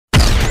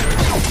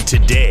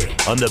today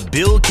on The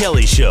Bill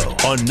Kelly Show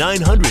on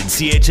 900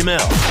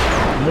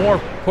 CHML. More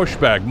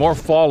pushback, more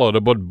fallout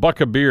about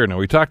Buck of Beer. Now,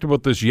 we talked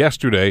about this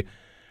yesterday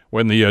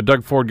when the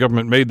Doug Ford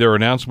government made their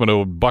announcement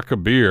of Buck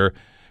of Beer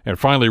and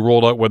finally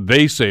rolled out what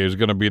they say is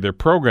going to be their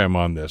program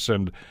on this.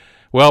 And,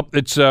 well,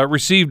 it's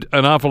received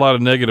an awful lot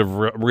of negative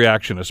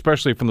reaction,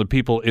 especially from the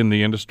people in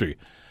the industry.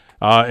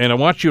 And I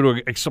want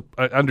you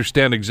to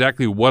understand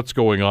exactly what's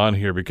going on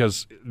here,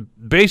 because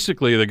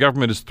basically the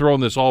government has thrown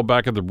this all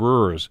back at the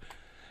brewers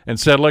and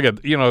said, look,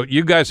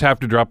 you guys have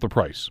to drop the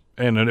price.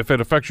 And if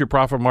it affects your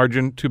profit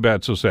margin, too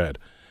bad, so sad,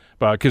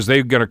 because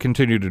they're going to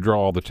continue to draw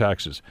all the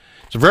taxes.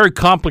 It's a very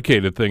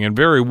complicated thing and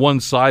very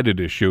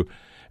one-sided issue.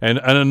 And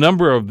a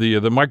number of the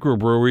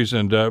microbreweries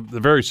and the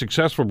very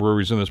successful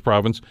breweries in this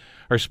province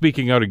are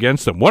speaking out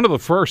against them. One of the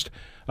first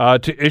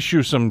to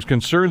issue some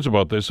concerns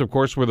about this, of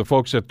course, were the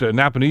folks at the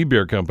Napanee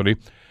Beer Company.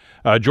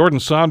 Jordan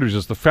Saunders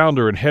is the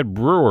founder and head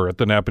brewer at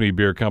the Napanee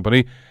Beer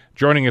Company,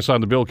 joining us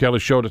on the Bill Kelly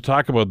Show to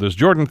talk about this.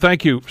 Jordan,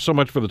 thank you so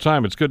much for the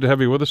time. It's good to have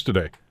you with us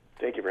today.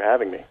 Thank you for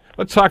having me.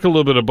 Let's talk a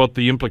little bit about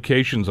the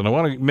implications, and I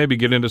want to maybe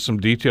get into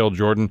some detail,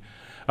 Jordan,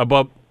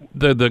 about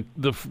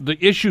the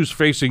issues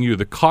facing you,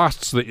 the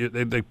costs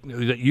that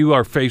you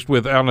are faced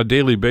with on a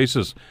daily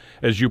basis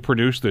as you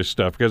produce this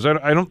stuff. Because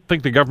I don't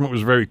think the government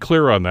was very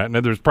clear on that, and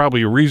there's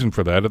probably a reason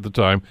for that at the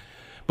time.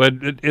 But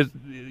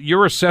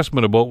your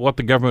assessment about what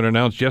the government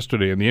announced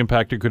yesterday and the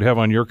impact it could have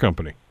on your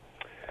company.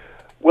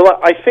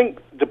 Well, I think,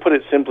 to put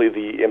it simply,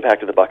 the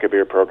impact of the Buck of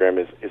Beer program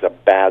is a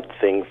bad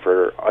thing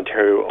for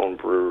Ontario-owned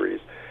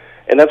breweries.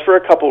 And that's for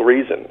a couple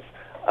reasons.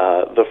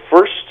 The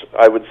first,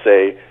 I would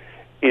say,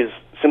 is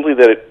simply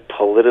that it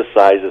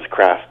politicizes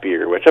craft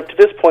beer, which up to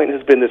this point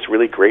has been this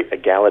really great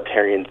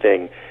egalitarian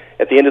thing.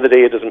 At the end of the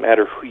day, it doesn't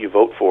matter who you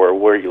vote for or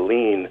where you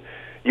lean.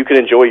 You can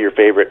enjoy your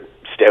favorite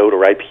stout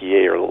or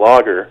IPA or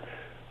lager,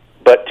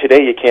 but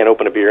today you can't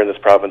open a beer in this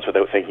province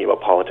without thinking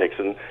about politics,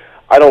 and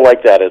I don't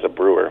like that as a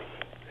brewer.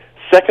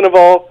 Second of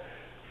all,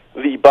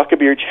 the Buck of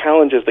Beer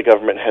challenge, as the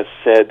government has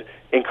said,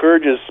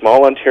 encourages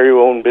small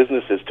Ontario-owned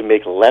businesses to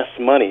make less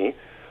money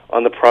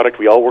on the product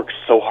we all work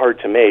so hard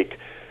to make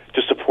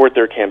to support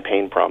their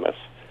campaign promise.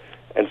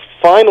 And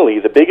finally,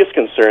 the biggest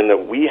concern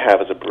that we have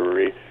as a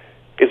brewery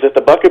is that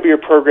the Buck of Beer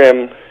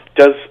program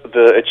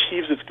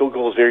achieves its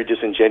goals very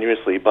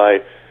disingenuously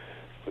by,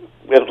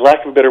 with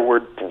lack of a better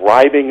word,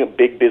 bribing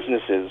big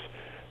businesses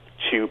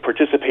to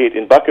participate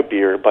in Buck of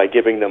Beer by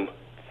giving them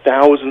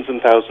thousands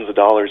and thousands of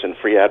dollars in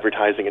free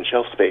advertising and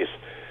shelf space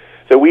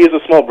that we as a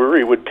small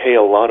brewery would pay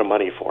a lot of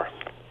money for.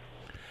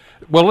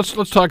 Well,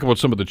 let's talk about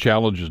some of the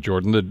challenges,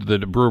 Jordan,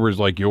 that brewers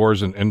like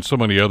yours and so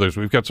many others.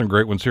 We've got some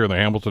great ones here in the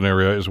Hamilton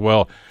area as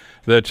well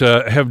that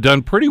have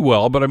done pretty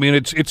well, but I mean,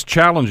 it's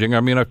challenging.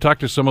 I mean, I've talked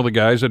to some of the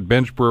guys at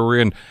Bench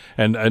Brewery and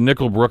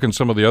Nickelbrook and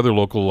some of the other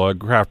local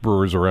craft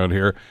brewers around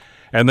here,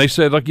 and they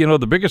said, look,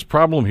 the biggest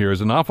problem here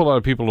is an awful lot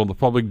of people in the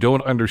public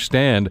don't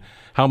understand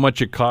how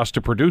much it costs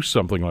to produce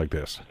something like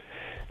this.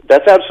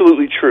 That's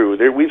absolutely true.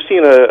 We've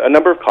seen a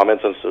number of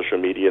comments on social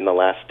media in the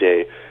last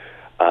day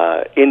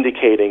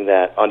indicating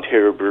that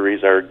Ontario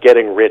breweries are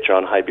getting rich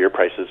on high beer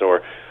prices,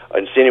 or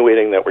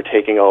insinuating that we're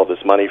taking all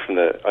this money from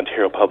the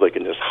Ontario public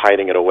and just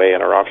hiding it away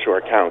in our offshore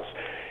accounts.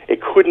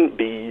 It couldn't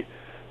be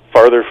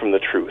farther from the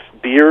truth.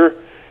 Beer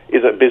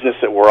is a business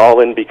that we're all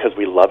in because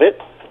we love it.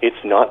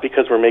 It's not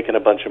because we're making a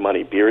bunch of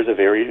money. Beer is a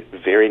very,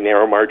 very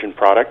narrow margin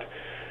product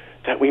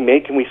that we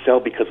make and we sell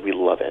because we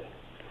love it.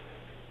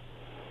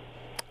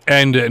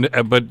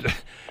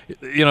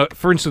 But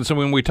for instance,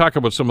 when we talk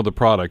about some of the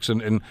products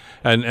and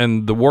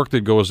the work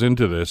that goes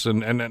into this,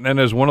 and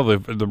as one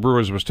of the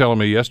brewers was telling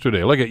me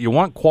yesterday, look, you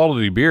want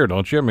quality beer,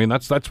 don't you? I mean,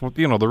 that's what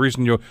the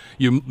reason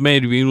you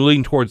maybe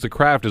lean towards the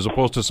craft as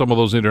opposed to some of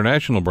those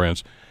international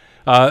brands.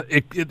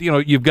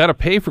 You've got to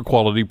pay for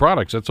quality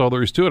products. That's all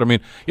there is to it. I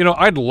mean,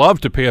 I'd love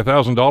to pay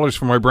 $1,000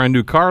 for my brand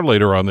new car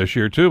later on this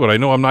year too, but I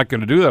know I'm not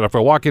going to do that. If I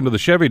walk into the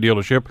Chevy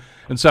dealership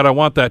and said I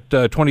want that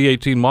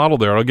 2018 model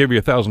there, I'll give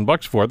you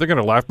 $1,000 for it. They're going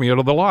to laugh me out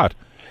of the lot.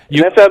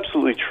 That's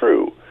absolutely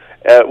true.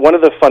 One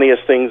of the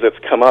funniest things that's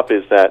come up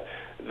is that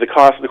the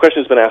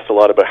question has been asked a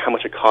lot about how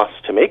much it costs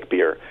to make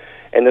beer.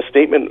 And the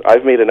statement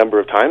I've made a number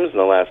of times in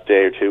the last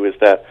day or two is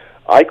that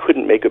I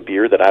couldn't make a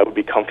beer that I would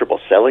be comfortable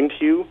selling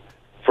to you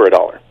for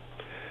 $1.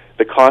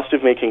 The cost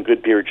of making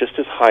good beer just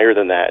is higher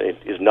than that. It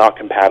is not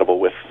compatible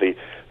with the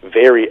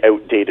very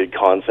outdated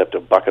concept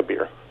of Buck of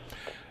Beer.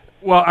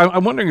 Well,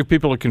 I'm wondering if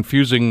people are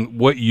confusing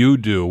what you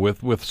do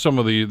with some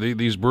of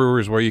these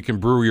brewers where you can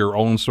brew your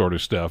own sort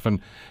of stuff and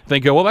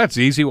think, well, that's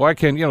easy. Why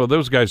can't,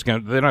 those guys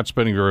they're not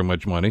spending very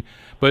much money.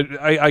 But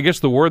I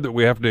guess the word that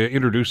we have to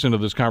introduce into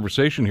this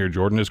conversation here,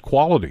 Jordan, is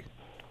quality.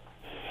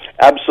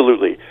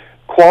 Absolutely.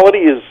 Quality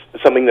is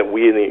something that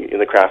we in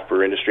the craft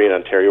brewer industry in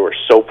Ontario are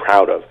so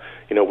proud of.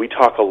 We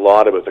talk a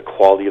lot about the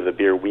quality of the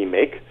beer we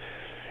make.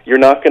 You're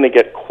not going to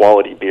get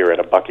quality beer at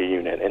a Buck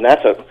unit, and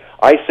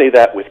I say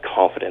that with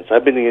confidence.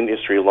 I've been in the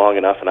industry long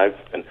enough, and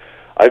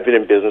I've been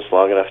in business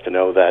long enough to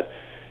know that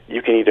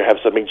you can either have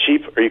something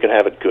cheap or you can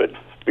have it good.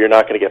 But you're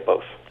not going to get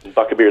both. And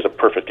Buck of Beer is a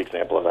perfect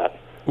example of that.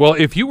 Well,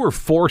 if you were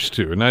forced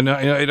to, and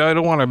I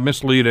don't want to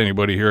mislead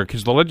anybody here,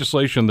 because the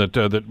legislation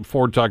that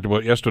Ford talked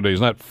about yesterday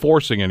is not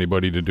forcing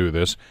anybody to do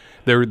this.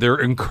 They're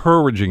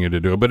encouraging you to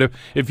do it. But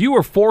if you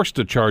were forced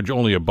to charge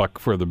only $1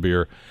 for the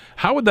beer,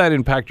 how would that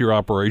impact your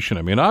operation?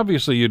 I mean,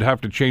 obviously you'd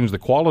have to change the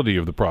quality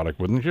of the product,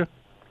 wouldn't you?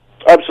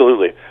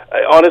 Absolutely.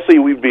 Honestly,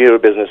 we'd be out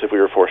of business if we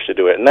were forced to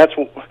do it. And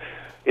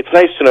it's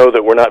nice to know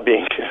that we're not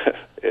being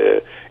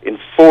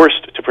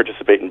enforced to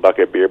participate in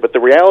bucket beer. But the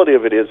reality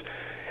of it is,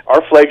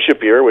 our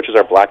flagship beer, which is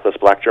our Blacklist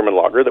Black German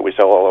Lager that we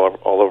sell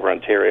all over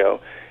Ontario,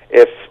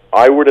 if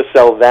I were to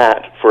sell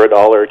that for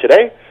 $1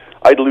 today,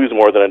 I'd lose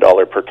more than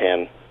 $1 per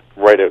can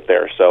right out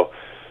there. So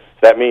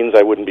that means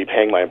I wouldn't be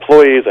paying my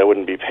employees, I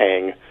wouldn't be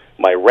paying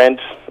my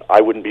rent,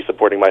 I wouldn't be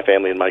supporting my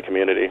family and my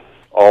community,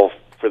 all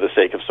for the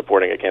sake of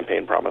supporting a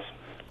campaign promise.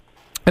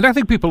 And I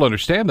think people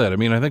understand that. I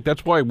mean, I think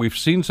that's why we've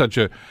seen such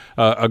a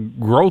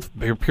growth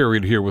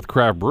period here with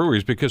craft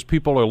breweries, because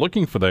people are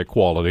looking for that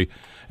quality.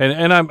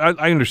 And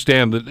I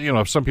understand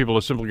that, some people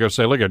are simply going to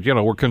say, look,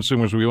 we're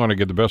consumers, we want to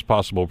get the best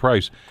possible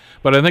price.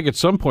 But I think at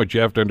some point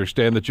you have to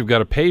understand that you've got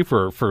to pay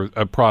for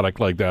a product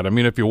like that. I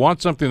mean, if you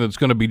want something that's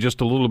going to be just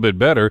a little bit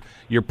better,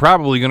 you're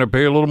probably going to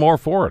pay a little more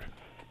for it.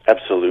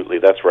 Absolutely,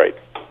 that's right.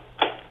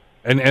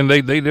 And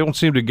they don't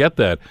seem to get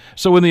that.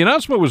 So when the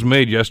announcement was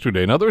made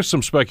yesterday, now there was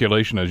some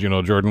speculation, as you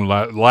know, Jordan,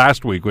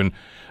 last week when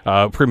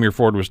Premier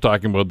Ford was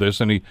talking about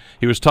this, and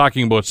he was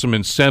talking about some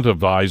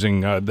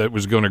incentivizing that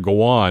was going to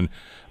go on,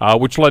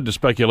 which led to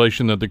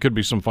speculation that there could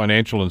be some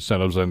financial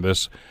incentives on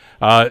this.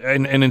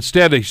 And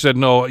instead he said,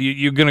 no,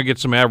 you're going to get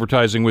some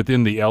advertising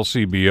within the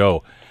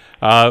LCBO,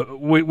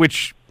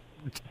 which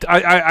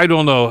I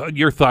don't know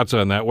your thoughts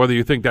on that, whether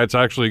you think that's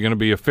actually going to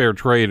be a fair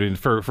trade and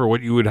for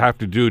what you would have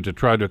to do to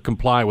try to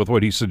comply with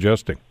what he's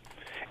suggesting.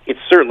 It's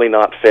certainly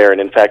not fair,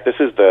 and in fact, this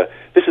is the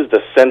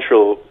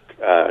central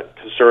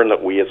concern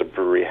that we as a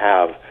brewery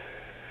have.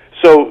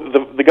 So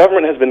the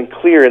government has been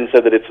clear and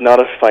said that it's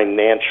not a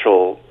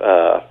financial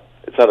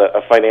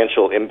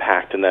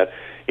impact, and that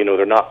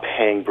they're not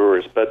paying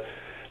brewers. But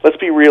let's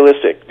be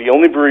realistic. The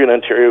only brewery in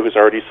Ontario who's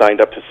already signed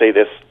up to say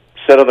this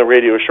said on the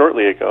radio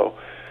shortly ago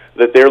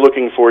that they're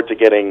looking forward to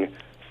getting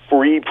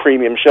free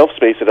premium shelf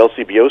space at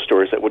LCBO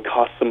stores that would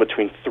cost them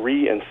between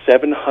 $300 and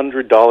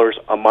 $700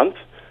 a month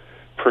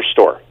per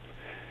store.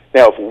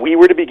 Now, if we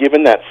were to be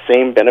given that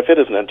same benefit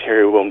as an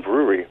Ontario-owned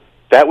brewery,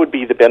 that would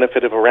be the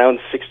benefit of around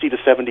 $60,000 to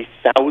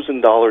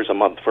 $70,000 a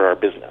month for our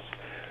business.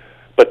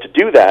 But to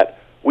do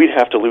that, we'd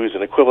have to lose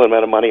an equivalent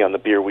amount of money on the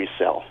beer we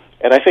sell.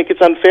 And I think it's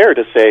unfair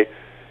to say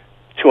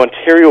to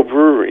Ontario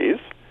breweries,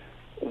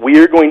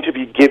 we're going to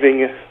be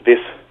giving this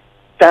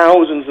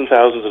thousands and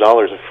thousands of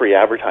dollars of free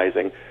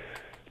advertising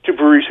to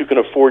breweries who can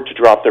afford to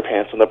drop their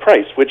pants on the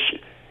price, which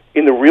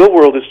in the real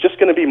world is just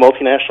going to be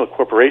multinational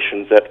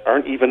corporations that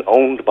aren't even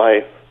owned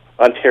by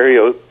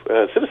Ontario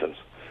citizens.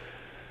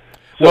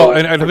 Well,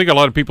 and I think a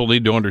lot of people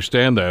need to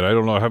understand that. I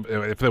don't know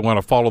if they want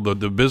to follow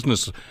the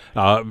business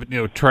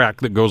track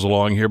that goes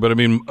along here, but I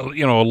mean,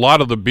 a lot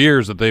of the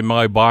beers that they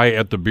might buy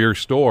at the beer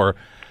store,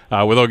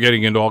 without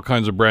getting into all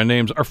kinds of brand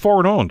names, are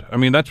foreign owned. I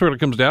mean, that's what it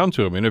comes down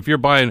to. I mean, if you're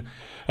buying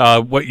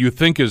what you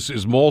think is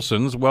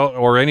Molson's,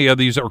 or any of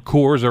these, or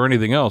Coors, or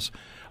anything else,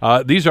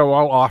 these are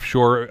all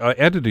offshore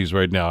entities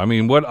right now. I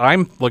mean, what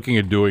I'm looking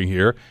at doing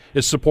here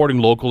is supporting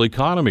local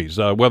economies,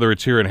 whether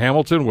it's here in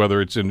Hamilton,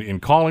 whether it's in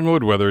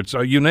Collingwood, whether it's,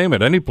 you name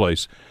it, any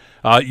place.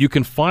 You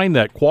can find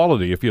that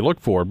quality if you look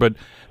for it. But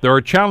there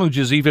are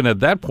challenges even at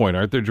that point,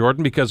 aren't there,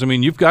 Jordan? Because, I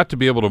mean, you've got to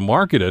be able to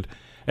market it.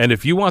 And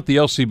if you want the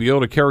LCBO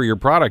to carry your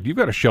product, you've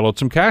got to shell out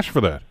some cash for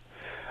that.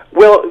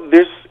 Well,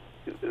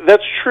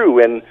 that's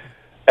true. And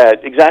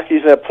exactly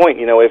to that point,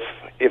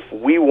 if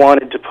we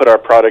wanted to put our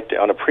product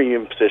on a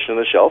premium position on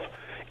the shelf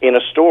in a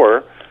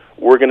store,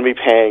 we're going to be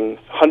paying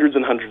hundreds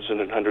and hundreds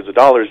and hundreds of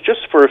dollars just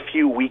for a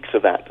few weeks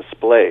of that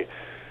display.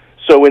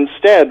 So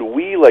instead,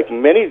 we, like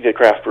many of the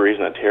craft breweries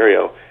in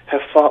Ontario,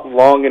 have fought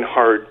long and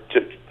hard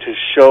to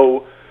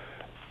show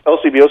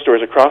LCBO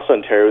stores across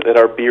Ontario that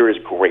our beer is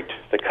great,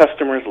 that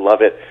customers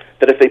love it,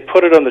 that if they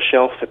put it on the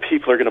shelf, that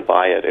people are going to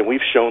buy it, and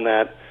we've shown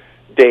that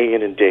day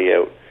in and day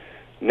out.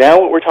 Now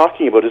what we're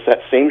talking about is that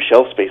same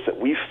shelf space that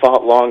we've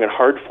fought long and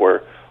hard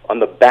for on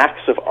the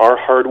backs of our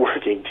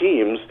hardworking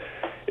teams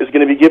is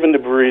going to be given to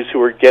breweries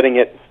who are getting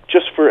it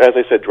just for, as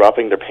I said,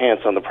 dropping their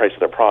pants on the price of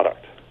their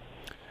product.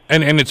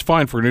 And it's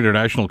fine for an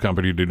international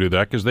company to do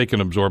that because they can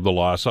absorb the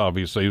loss,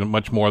 obviously,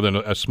 much more than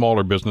a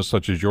smaller business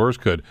such as yours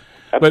could.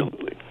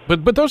 Absolutely.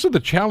 But those are the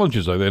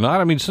challenges, are they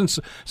not? I mean, since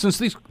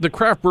the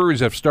craft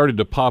breweries have started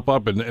to pop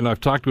up, and I've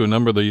talked to a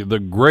number of the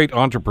great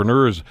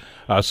entrepreneurs,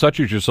 such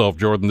as yourself,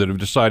 Jordan, that have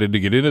decided to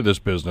get into this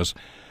business,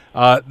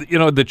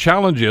 the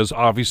challenge is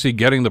obviously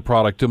getting the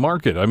product to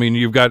market. I mean,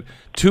 you've got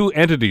two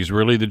entities,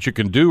 really, that you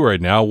can do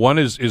right now. One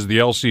is the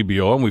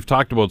LCBO, and we've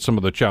talked about some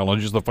of the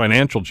challenges, the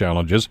financial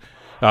challenges,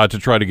 to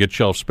try to get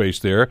shelf space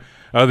there.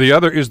 The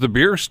other is the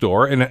beer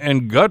store,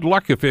 and good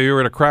luck if you're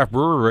at a craft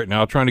brewery right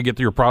now trying to get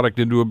your product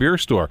into a beer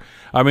store.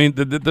 I mean,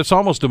 that's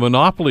almost a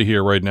monopoly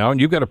here right now,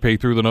 and you've got to pay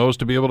through the nose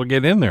to be able to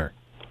get in there.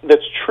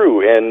 That's true,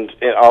 true, and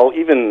I'll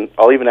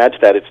even add to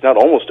that. It's not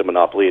almost a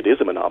monopoly; it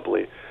is a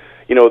monopoly.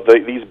 You know,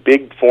 these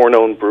big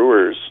foreign-owned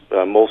brewers,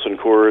 Molson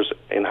Coors,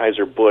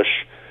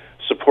 Anheuser-Busch,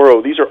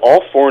 Sapporo. These are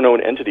all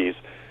foreign-owned entities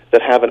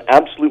that have an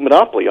absolute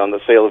monopoly on the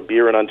sale of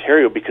beer in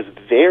Ontario because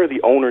they're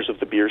the owners of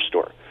the beer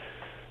store.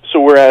 So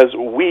whereas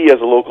we,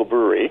 as a local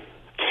brewery,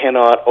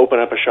 cannot open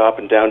up a shop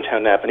in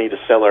downtown Napanee to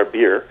sell our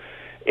beer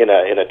in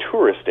a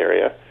tourist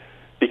area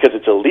because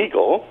it's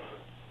illegal,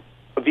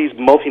 these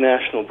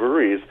multinational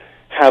breweries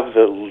have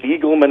the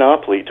legal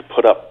monopoly to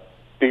put up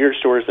beer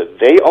stores that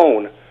they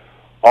own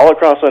all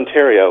across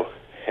Ontario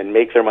and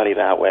make their money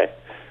that way.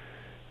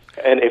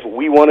 And if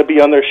we want to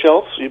be on their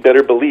shelves, you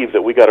better believe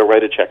that we got to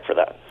write a check for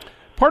that.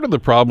 Part of the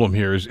problem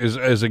here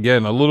is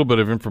again, a little bit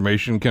of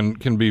information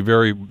can be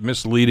very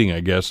misleading, I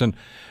guess. And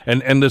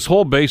this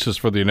whole basis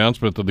for the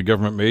announcement that the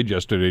government made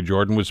yesterday,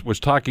 Jordan, was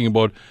talking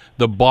about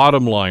the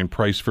bottom line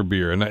price for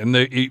beer. And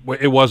it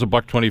was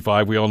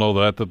 $1.25. We all know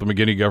that the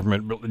McGuinty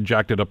government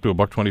jacked it up to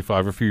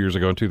 $1.25 a few years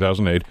ago in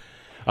 2008.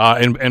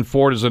 And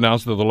Ford has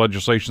announced that the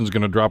legislation is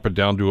going to drop it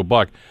down to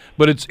 $1.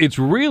 But it's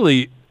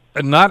really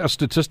not a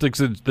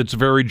statistics that's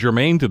very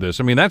germane to this.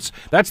 I mean, that's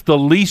the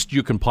least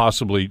you can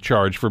possibly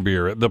charge for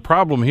beer. The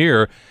problem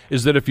here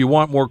is that if you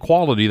want more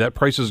quality, that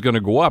price is going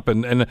to go up.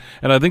 And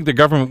I think the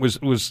government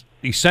was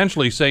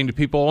essentially saying to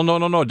people, oh,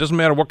 no, it doesn't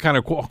matter what kind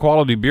of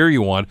quality beer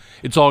you want.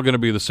 It's all going to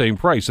be the same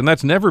price. And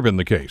that's never been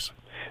the case.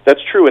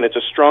 That's true, and it's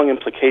a strong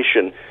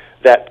implication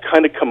that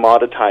kind of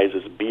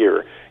commoditizes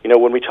beer. You know,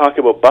 when we talk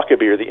about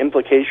Buck-A-Beer, the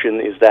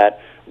implication is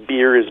that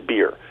beer is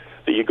beer,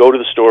 that you go to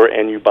the store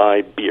and you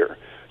buy beer.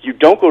 You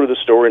don't go to the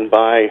store and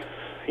buy,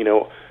 you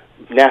know,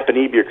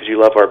 Napanee beer because you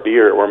love our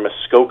beer, or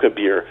Muskoka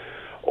beer,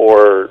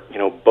 or, you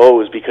know,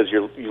 Bose because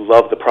you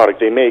love the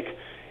product they make.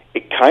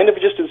 It kind of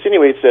just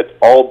insinuates that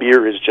all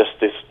beer is just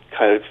this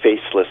kind of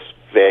faceless,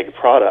 vague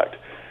product.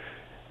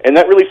 And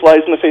that really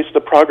flies in the face of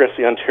the progress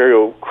the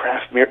Ontario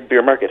craft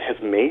beer market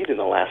has made in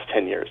the last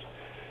 10 years.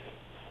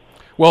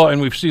 Well,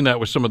 and we've seen that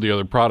with some of the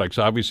other products.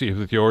 Obviously,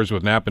 with yours,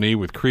 with Napanee,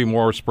 with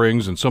Creemore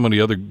Springs, and so many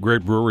other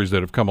great breweries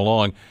that have come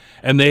along.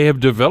 And they have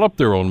developed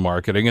their own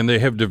marketing, and they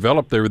have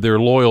developed their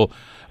loyal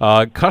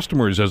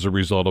customers as a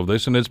result of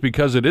this. And it's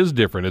because it is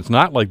different. It's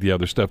not like the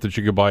other stuff that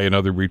you could buy in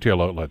other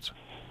retail outlets.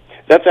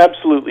 That's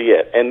absolutely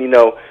it. And, you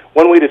know,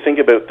 one way to think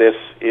about this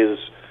is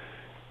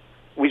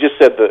we just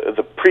said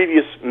the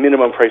previous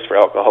minimum price for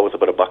alcohol was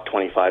about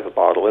 $1.25 a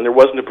bottle, and there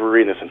wasn't a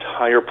brewery in this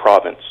entire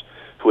province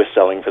who was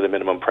selling for the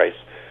minimum price.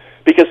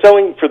 Because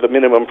selling for the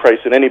minimum price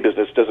in any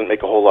business doesn't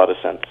make a whole lot of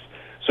sense.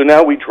 So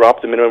now we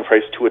drop the minimum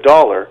price to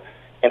 $1,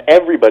 and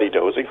everybody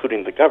knows,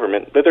 including the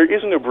government, that there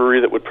isn't a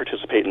brewery that would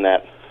participate in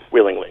that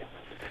willingly.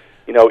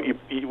 You know,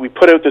 we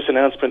put out this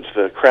announcement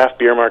to the craft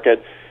beer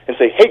market and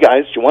say, hey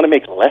guys, do you want to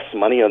make less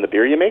money on the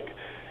beer you make?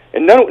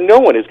 And no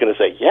one is going to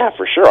say, yeah,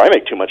 for sure, I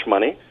make too much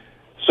money.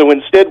 So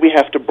instead we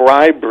have to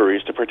bribe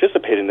breweries to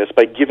participate in this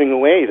by giving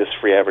away this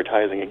free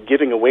advertising and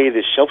giving away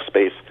this shelf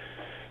space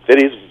that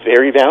is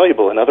very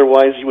valuable, and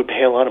otherwise you would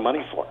pay a lot of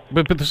money for.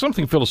 But there's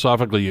something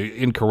philosophically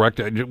incorrect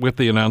with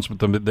the announcement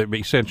that they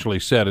essentially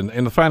said,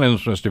 and the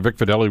Finance Minister, Vic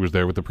Fedeli, was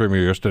there with the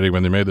Premier yesterday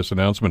when they made this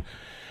announcement,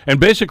 and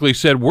basically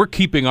said, we're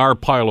keeping our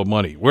pile of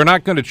money. We're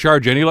not going to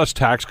charge any less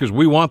tax because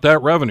we want that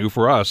revenue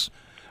for us.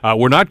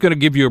 We're not going to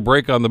give you a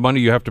break on the money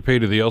you have to pay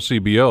to the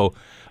LCBO,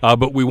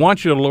 but we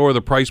want you to lower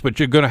the price, but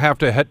you're going to have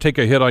to take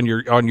a hit on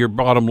your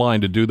bottom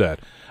line to do that.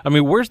 I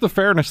mean, where's the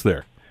fairness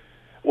there?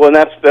 Well, and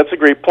that's a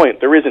great point.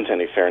 There isn't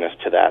any fairness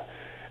to that.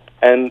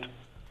 And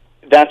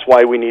that's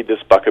why we need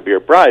this Buck-A-Beer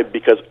bribe,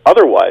 because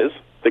otherwise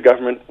the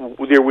government,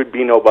 there would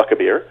be no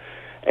Buck-A-Beer,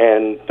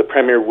 and the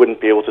Premier wouldn't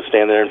be able to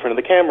stand there in front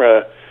of the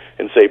camera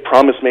and say,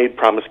 promise made,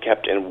 promise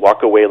kept, and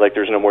walk away like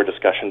there's no more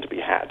discussion to be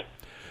had.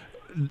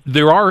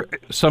 There are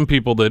some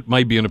people that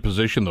might be in a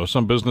position, though,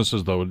 some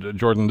businesses, though,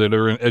 Jordan, that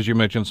are, as you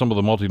mentioned, some of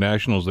the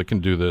multinationals that can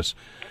do this.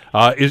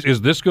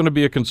 Is this going to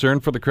be a concern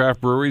for the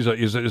craft breweries?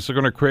 Is it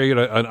going to create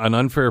an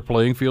unfair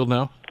playing field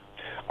now?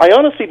 I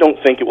honestly don't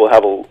think it will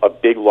have a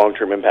big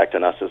long-term impact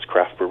on us as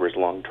craft brewers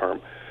long-term.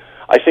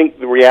 I think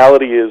the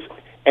reality is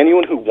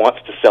anyone who wants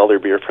to sell their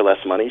beer for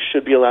less money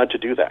should be allowed to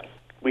do that.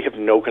 We have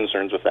no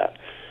concerns with that.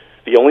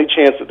 The only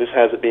chance that this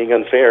has it being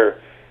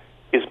unfair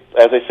is,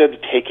 as I said,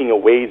 taking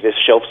away this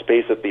shelf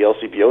space at the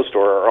LCBO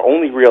store, our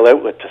only real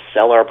outlet to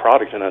sell our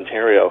product in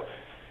Ontario,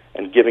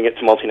 and giving it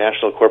to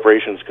multinational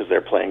corporations because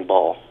they're playing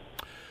ball.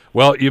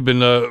 Well, you've been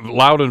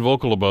loud and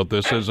vocal about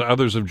this, as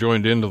others have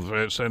joined into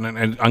this, and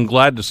I'm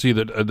glad to see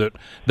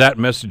that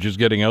message is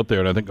getting out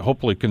there, and I think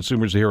hopefully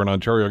consumers here in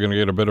Ontario are going to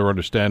get a better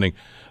understanding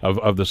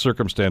of the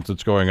circumstance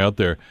that's going out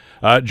there.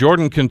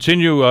 Jordan,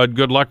 continue.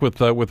 Good luck with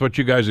what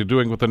you guys are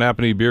doing with the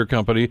Napanee Beer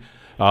Company,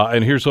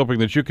 and here's hoping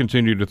that you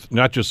continue to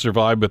not just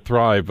survive but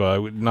thrive,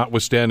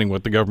 notwithstanding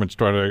what the government's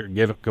trying to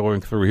get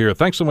going through here.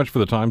 Thanks so much for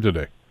the time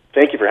today.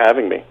 Thank you for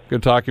having me.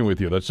 Good talking with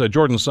you. That's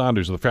Jordan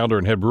Saunders, the founder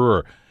and head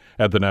brewer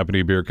at the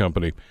Napanee Beer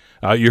Company.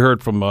 You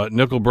heard from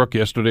Nickelbrook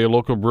yesterday, a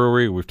local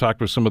brewery. We've talked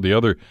with some of the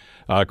other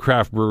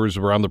craft brewers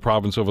around the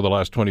province over the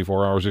last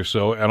 24 hours or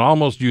so, and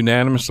almost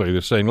unanimously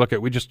they're saying, look,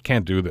 we just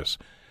can't do this.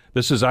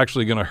 This is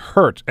actually going to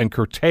hurt and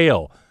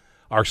curtail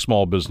our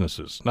small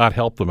businesses, not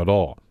help them at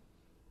all.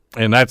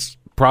 And that's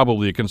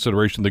probably a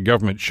consideration the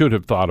government should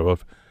have thought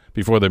of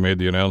before they made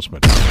the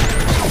announcement.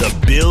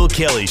 The Bill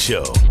Kelly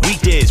Show,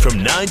 weekdays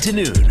from 9 to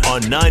noon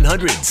on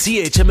 900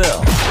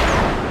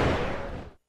 CHML.